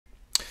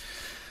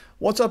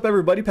What's up,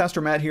 everybody? Pastor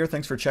Matt here.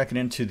 Thanks for checking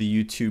into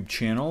the YouTube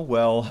channel.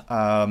 Well,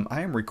 I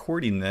am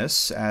recording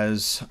this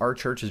as our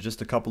church is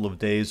just a couple of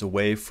days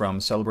away from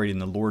celebrating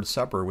the Lord's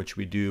Supper, which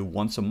we do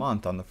once a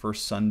month on the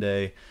first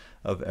Sunday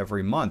of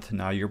every month.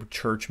 Now, your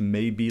church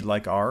may be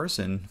like ours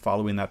and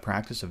following that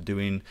practice of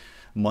doing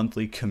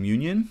monthly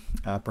communion.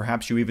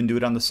 Perhaps you even do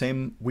it on the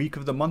same week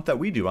of the month that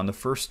we do. On the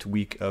first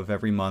week of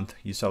every month,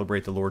 you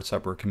celebrate the Lord's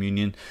Supper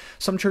communion.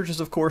 Some churches,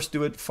 of course,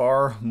 do it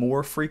far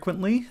more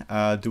frequently,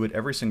 do it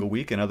every single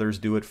week, and others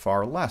do it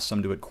far less.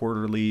 Some do it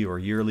quarterly or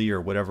yearly or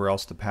whatever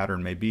else the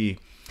pattern may be.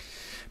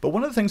 But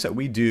one of the things that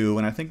we do,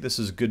 and I think this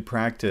is good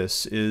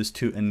practice, is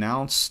to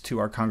announce to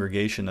our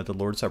congregation that the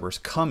Lord's Supper is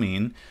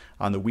coming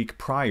on the week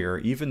prior,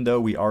 even though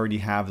we already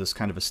have this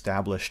kind of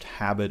established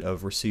habit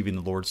of receiving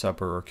the Lord's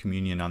Supper or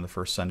communion on the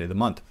first Sunday of the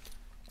month.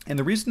 And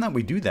the reason that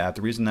we do that,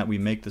 the reason that we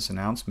make this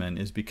announcement,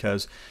 is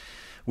because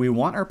we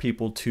want our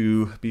people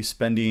to be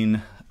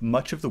spending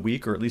much of the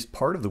week, or at least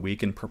part of the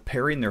week, in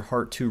preparing their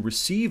heart to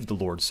receive the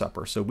Lord's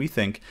Supper. So we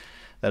think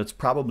that it's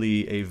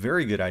probably a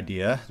very good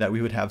idea that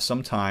we would have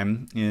some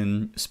time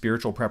in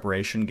spiritual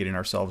preparation, getting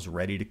ourselves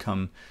ready to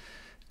come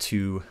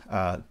to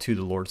the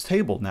Lord's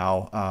table.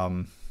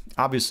 Now,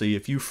 obviously,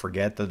 if you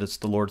forget that it's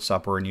the Lord's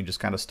Supper and you just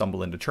kind of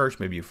stumble into church,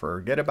 maybe you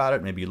forget about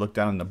it, maybe you look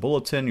down in the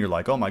bulletin, you're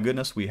like, oh my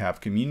goodness, we have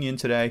communion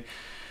today.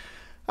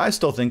 I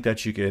still think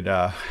that you could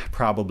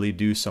probably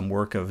do some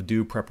work of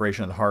due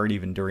preparation of the heart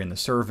even during the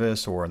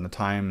service or in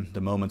the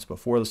moments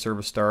before the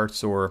service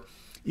starts, or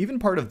even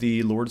part of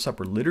the Lord's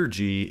Supper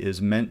liturgy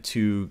is meant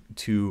to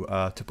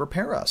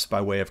prepare us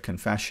by way of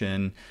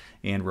confession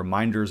and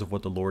reminders of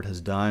what the Lord has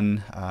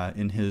done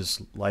in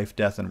His life,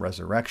 death, and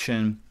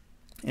resurrection,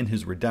 in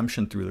His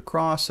redemption through the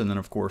cross, and then,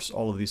 of course,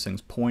 all of these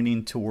things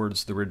pointing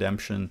towards the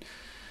redemption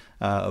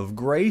of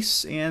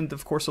grace. And,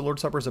 of course, the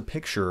Lord's Supper is a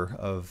picture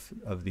of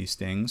these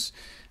things,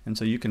 and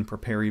so you can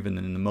prepare even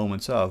in the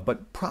moments of.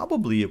 But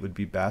probably it would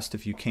be best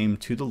if you came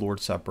to the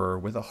Lord's Supper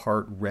with a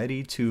heart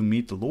ready to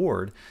meet the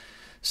Lord,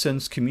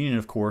 since communion,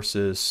 of course,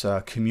 is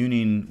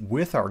communing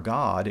with our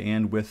God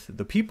and with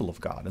the people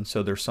of God. And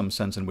so there's some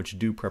sense in which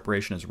due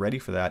preparation is ready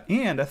for that.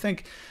 And I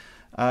think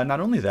not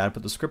only that,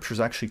 but the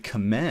Scriptures actually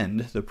commend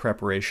the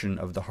preparation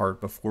of the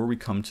heart before we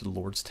come to the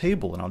Lord's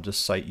table. And I'll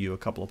just cite you a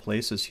couple of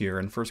places here.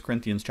 In 1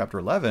 Corinthians chapter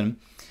 11,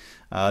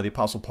 the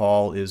Apostle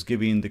Paul is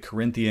giving the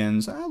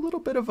Corinthians a little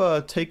bit of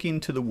a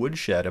taking to the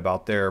woodshed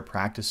about their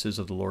practices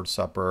of the Lord's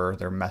Supper.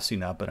 They're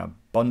messing up in a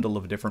bundle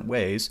of different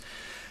ways.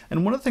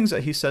 And one of the things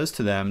that he says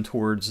to them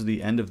towards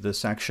the end of the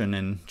section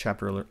in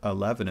chapter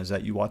 11 is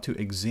that you ought to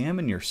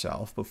examine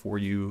yourself before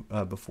you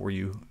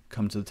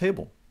come to the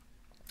table.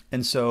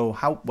 And so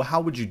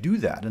how would you do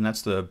that? And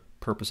that's the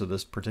purpose of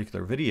this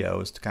particular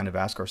video, is to kind of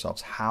ask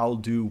ourselves, how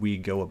do we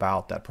go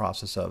about that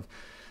process of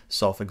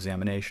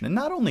self-examination? And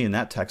not only in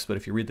that text, but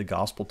if you read the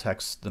gospel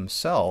texts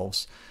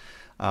themselves,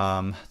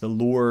 the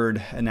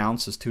Lord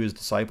announces to His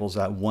disciples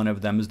that one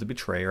of them is the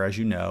betrayer, as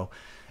you know.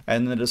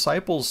 And the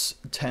disciples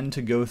tend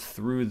to go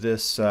through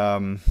this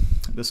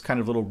this kind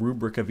of little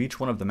rubric of each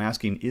one of them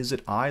asking, is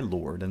it I,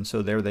 Lord? And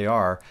so there they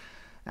are,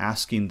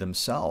 asking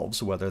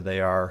themselves whether they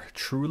are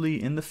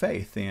truly in the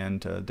faith. And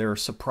they're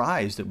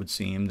surprised, it would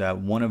seem, that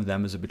one of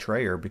them is a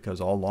betrayer, because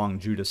all along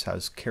Judas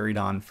has carried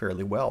on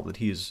fairly well, that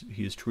he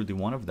is truly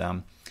one of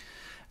them.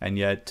 And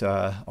yet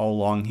all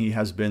along he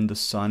has been the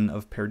son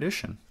of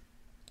perdition.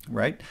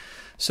 Right?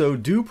 So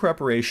due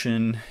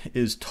preparation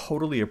is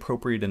totally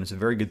appropriate, and it's a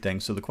very good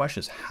thing. So the question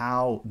is,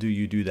 how do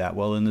you do that?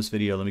 Well, in this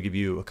video, let me give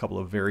you a couple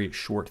of very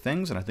short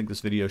things, and I think this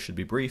video should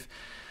be brief.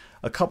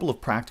 A couple of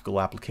practical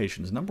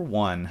applications. Number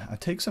one,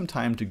 take some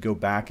time to go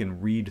back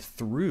and read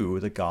through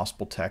the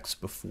gospel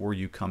text before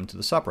you come to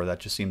the supper.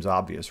 That just seems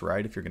obvious,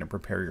 right? If you're going to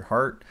prepare your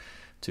heart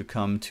to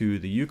come to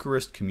the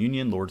Eucharist,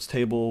 communion, Lord's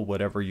table,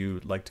 whatever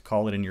you like to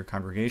call it in your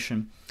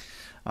congregation,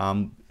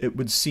 it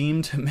would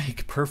seem to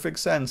make perfect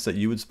sense that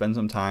you would spend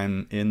some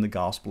time in the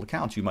gospel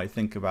accounts. You might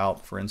think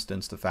about, for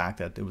instance, the fact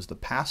that it was the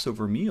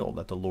Passover meal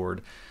that the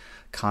Lord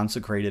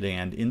consecrated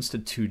and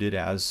instituted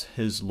as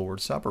His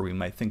Lord's Supper. We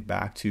might think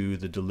back to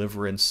the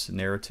deliverance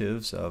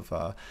narratives of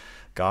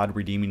God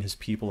redeeming His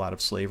people out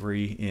of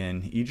slavery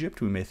in Egypt.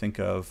 We may think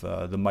of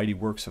the mighty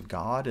works of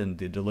God and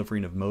the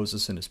delivering of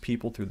Moses and his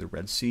people through the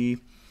Red Sea.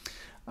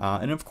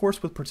 And of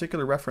course, with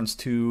particular reference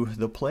to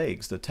the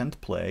plagues, the 10th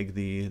plague,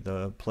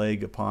 the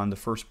plague upon the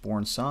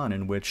firstborn son,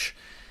 in which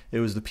it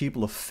was the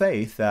people of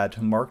faith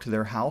that marked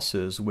their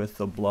houses with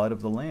the blood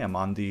of the Lamb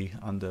on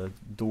the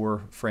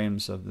door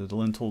frames of the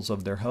lintels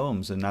of their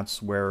homes. And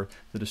that's where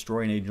the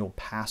destroying angel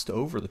passed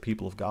over the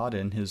people of God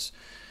in His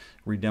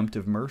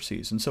redemptive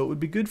mercies. And so it would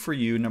be good for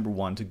you, number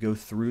one, to go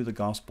through the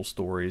gospel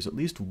stories, at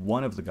least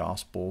one of the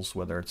gospels,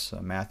 whether it's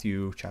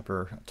Matthew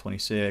chapter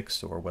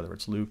 26 or whether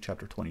it's Luke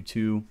chapter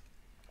 22.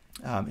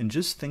 And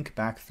just think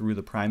back through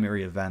the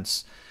primary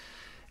events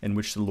in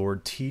which the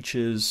Lord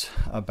teaches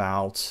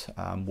about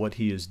what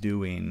He is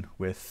doing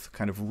with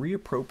kind of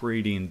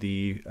reappropriating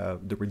the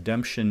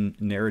redemption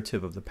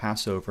narrative of the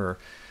Passover,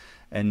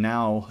 and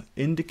now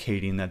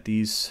indicating that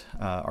these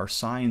are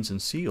signs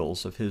and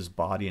seals of His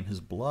body and His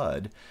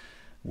blood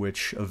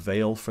which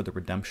avail for the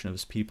redemption of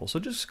his people. So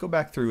just go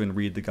back through and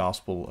read the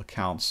gospel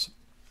accounts.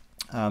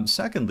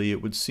 Secondly,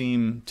 it would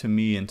seem to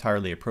me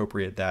entirely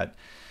appropriate that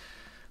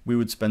we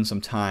would spend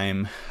some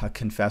time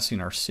confessing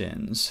our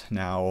sins.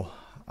 Now,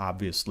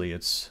 obviously,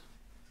 it's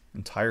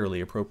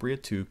entirely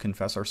appropriate to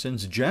confess our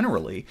sins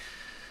generally,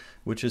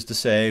 which is to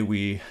say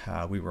we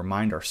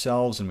remind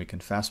ourselves and we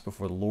confess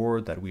before the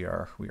Lord that we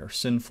are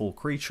sinful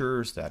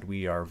creatures, that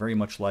we are very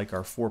much like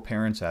our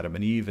foreparents, Adam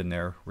and Eve, in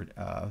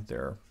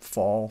their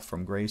fall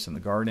from grace in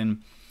the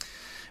garden.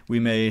 We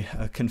may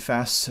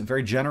confess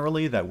very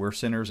generally that we're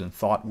sinners in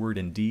thought, word,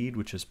 and deed,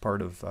 which is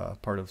part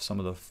of some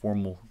of the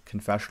formal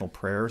confessional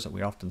prayers that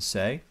we often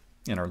say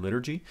in our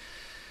liturgy.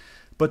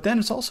 But then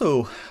it's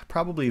also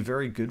probably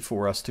very good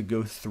for us to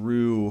go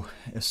through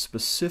a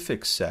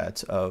specific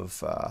set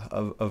of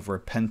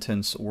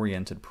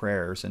repentance-oriented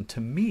prayers. And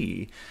to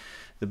me,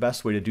 the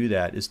best way to do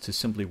that is to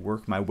simply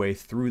work my way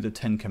through the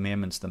Ten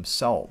Commandments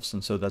themselves.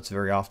 And so that's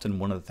very often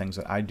one of the things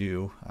that I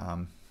do.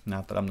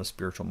 Not that I'm the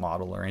spiritual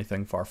model or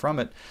anything, far from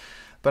it.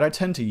 But I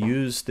tend to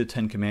use the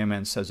Ten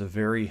Commandments as a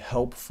very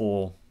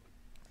helpful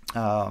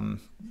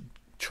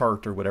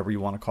chart, or whatever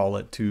you want to call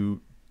it, to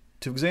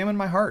examine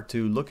my heart,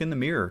 to look in the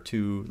mirror,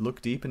 to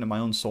look deep into my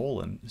own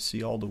soul and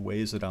see all the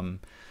ways that I'm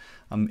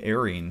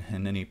erring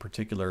in any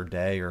particular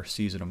day or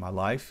season of my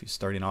life.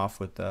 Starting off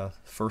with the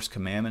first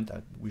commandment,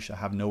 that we shall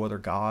have no other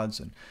gods,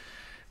 and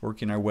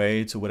working our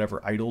way to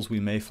whatever idols we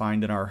may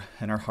find in our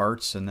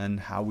hearts, and then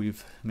how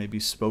we've maybe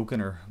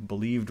spoken or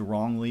believed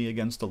wrongly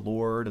against the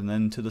Lord, and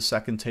then to the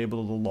second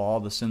table of the law,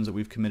 the sins that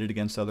we've committed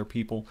against other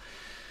people.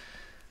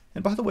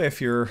 And by the way,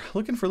 if you're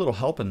looking for a little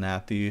help in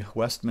that, the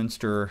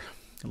Westminster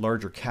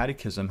Larger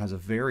Catechism has a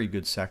very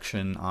good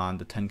section on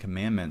the Ten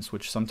Commandments,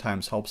 which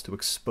sometimes helps to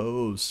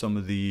expose some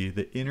of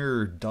the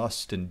inner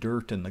dust and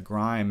dirt and the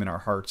grime in our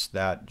hearts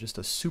that just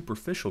a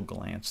superficial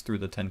glance through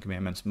the Ten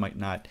Commandments might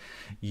not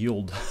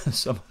yield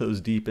some of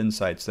those deep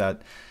insights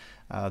that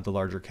the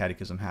Larger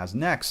Catechism has.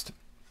 Next,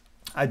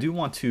 I do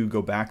want to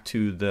go back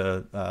to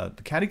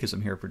the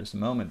Catechism here for just a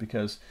moment,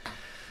 because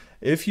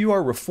if you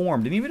are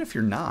Reformed, and even if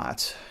you're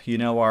not, you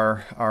know,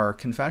 our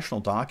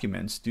confessional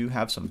documents do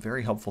have some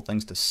very helpful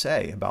things to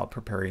say about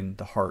preparing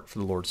the heart for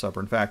the Lord's Supper.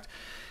 In fact,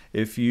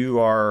 if you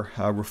are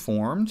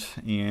Reformed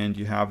and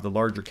you have the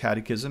Larger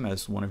Catechism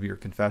as one of your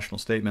confessional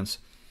statements,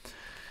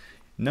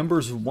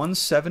 numbers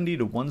 170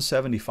 to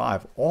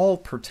 175 all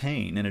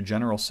pertain in a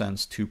general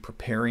sense to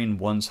preparing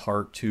one's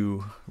heart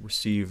to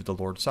receive the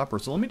Lord's Supper.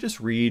 So let me just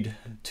read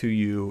to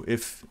you,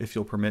 if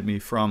you'll permit me,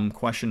 from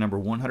question number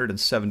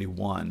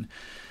 171,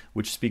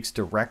 which speaks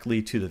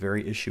directly to the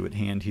very issue at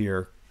hand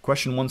here.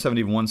 Question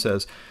 171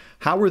 says,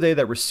 "How were they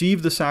that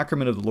received the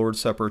sacrament of the Lord's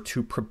Supper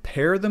to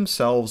prepare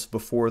themselves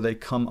before they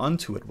come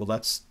unto it?" Well,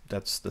 that's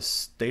the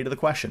state of the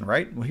question,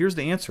 right? Well, here's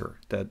the answer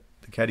that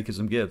the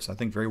Catechism gives, I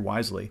think very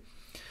wisely.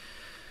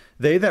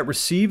 They that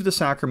receive the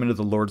sacrament of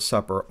the Lord's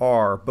Supper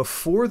are,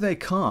 before they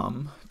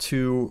come,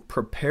 to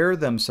prepare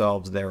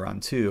themselves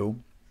thereunto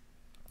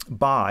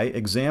by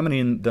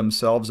examining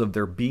themselves of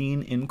their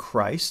being in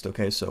Christ.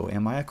 Okay, so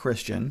am I a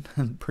Christian?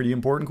 Pretty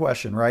important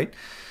question, right?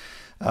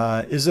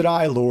 Is it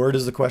I, Lord,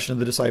 is the question of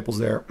the disciples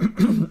there.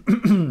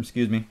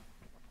 Excuse me.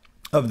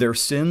 Of their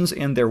sins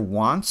and their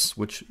wants,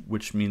 which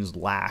means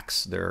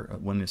lacks.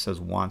 When it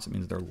says wants, it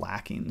means their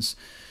lackings.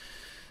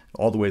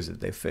 All the ways that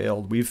they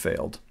failed, we've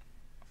failed.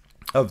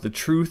 Of the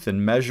truth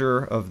and measure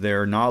of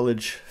their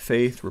knowledge,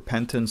 faith,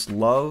 repentance,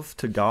 love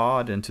to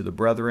God and to the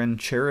brethren,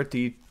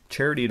 charity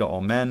to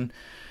all men,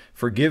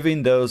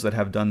 forgiving those that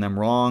have done them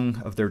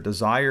wrong, of their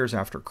desires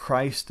after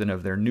Christ and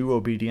of their new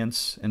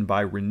obedience, and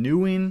by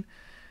renewing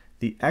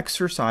the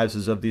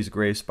exercises of these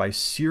grace by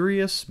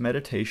serious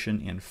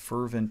meditation and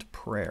fervent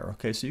prayer.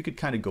 Okay, so you could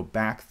kind of go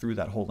back through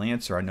that whole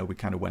answer. I know we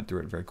kind of went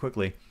through it very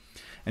quickly,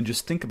 and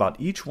just think about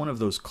each one of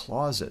those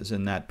clauses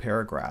in that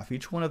paragraph,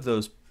 each one of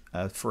those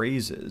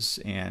phrases,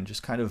 and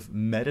just kind of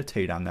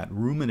meditate on that,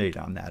 ruminate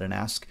on that, and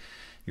ask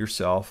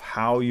yourself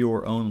how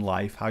your own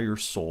life, how your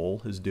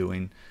soul is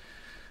doing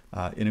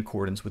in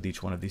accordance with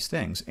each one of these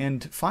things.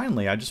 And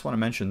finally, I just want to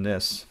mention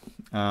this,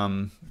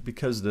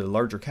 because the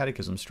Larger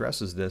Catechism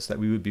stresses this, that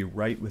we would be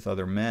right with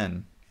other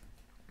men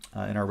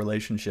in our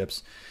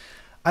relationships.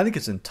 I think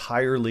it's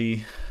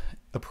entirely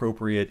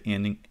appropriate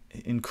and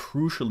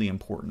crucially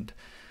important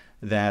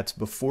that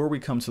before we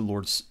come to the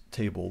Lord's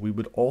table, we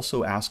would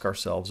also ask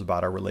ourselves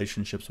about our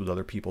relationships with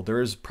other people.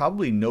 There is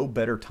probably no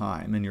better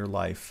time in your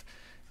life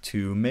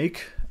to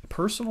make a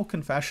personal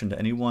confession to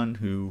anyone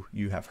who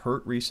you have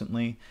hurt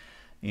recently,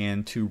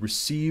 and to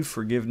receive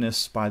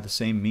forgiveness by the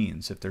same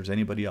means if there's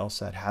anybody else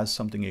that has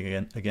something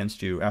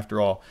against you. After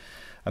all,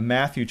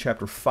 Matthew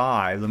chapter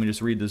 5, let me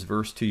just read this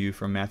verse to you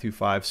from Matthew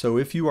 5. "So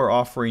if you are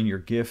offering your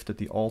gift at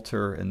the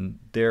altar, and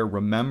there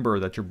remember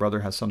that your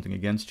brother has something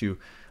against you,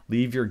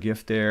 leave your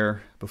gift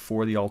there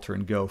before the altar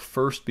and go.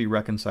 First be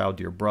reconciled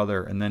to your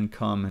brother, and then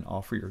come and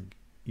offer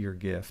your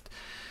gift."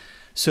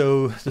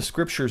 So the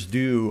scriptures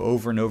do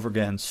over and over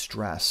again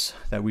stress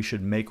that we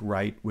should make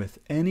right with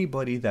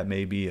anybody that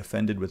may be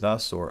offended with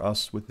us or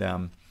us with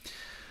them.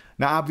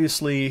 Now,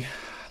 obviously,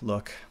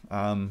 look,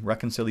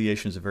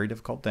 reconciliation is a very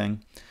difficult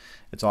thing.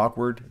 It's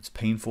awkward, it's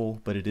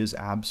painful, but it is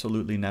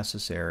absolutely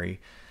necessary.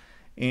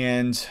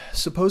 And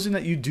supposing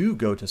that you do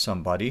go to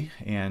somebody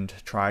and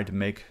try to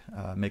make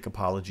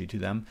apology to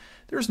them,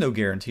 there's no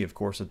guarantee, of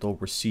course, that they'll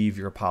receive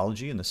your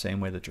apology in the same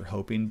way that you're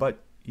hoping, but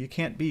you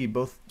can't be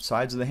both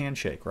sides of the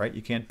handshake, right?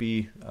 You can't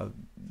be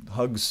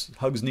hugs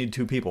need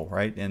two people,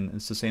 right? And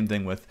it's the same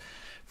thing with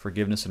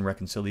forgiveness and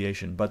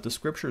reconciliation. But the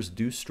scriptures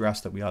do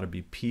stress that we ought to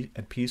be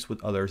at peace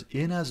with others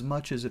in as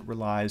much as it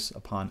relies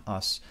upon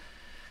us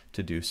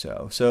to do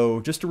so.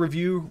 So just to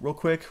review real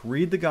quick,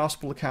 read the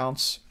gospel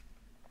accounts.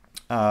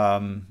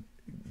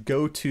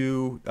 Go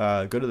to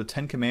the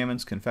 10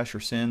 Commandments, confess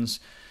your sins,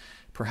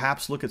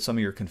 perhaps look at some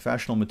of your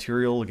confessional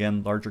material.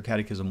 Again, Larger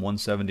Catechism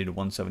 170 to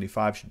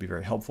 175 should be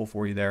very helpful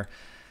for you there.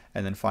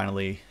 And then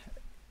finally,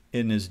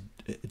 in as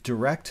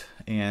direct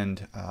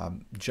and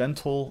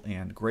gentle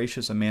and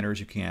gracious a manner as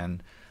you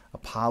can,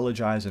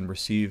 apologize and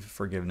receive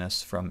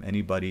forgiveness from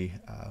anybody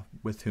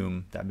with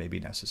whom that may be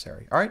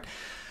necessary. All right.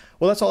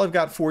 Well, that's all I've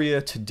got for you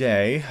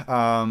today.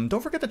 Don't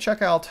forget to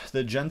check out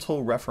the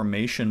Gentle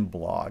Reformation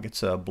blog.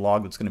 It's a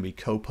blog that's going to be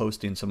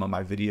co-posting some of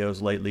my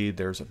videos lately.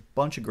 There's a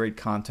bunch of great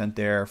content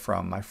there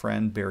from my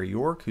friend Barry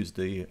York, who's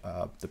the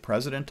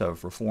president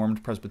of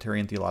Reformed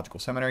Presbyterian Theological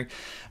Seminary,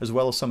 as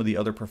well as some of the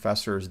other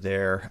professors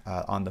there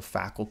on the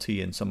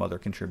faculty and some other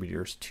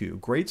contributors too.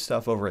 Great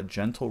stuff over at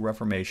Gentle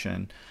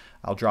Reformation.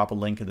 I'll drop a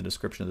link in the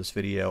description of this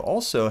video.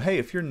 Also, hey,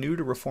 if you're new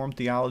to Reformed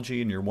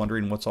theology and you're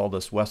wondering what's all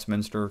this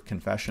Westminster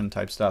Confession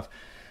type stuff,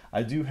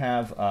 I do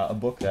have a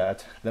book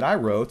that I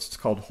wrote. It's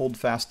called Hold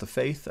Fast the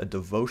Faith, a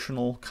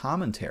devotional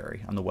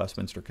commentary on the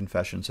Westminster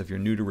Confession. So if you're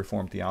new to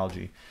Reformed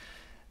theology,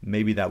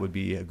 maybe that would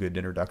be a good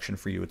introduction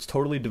for you. It's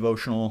totally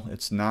devotional.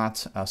 It's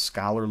not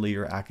scholarly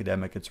or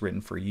academic. It's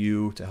written for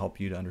you to help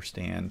you to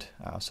understand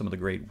some of the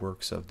great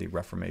works of the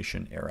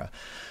Reformation era.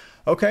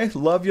 Okay,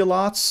 love you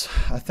lots.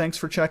 Thanks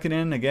for checking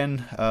in.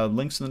 Again,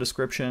 links in the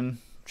description.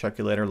 Check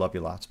you later. Love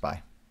you lots.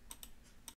 Bye.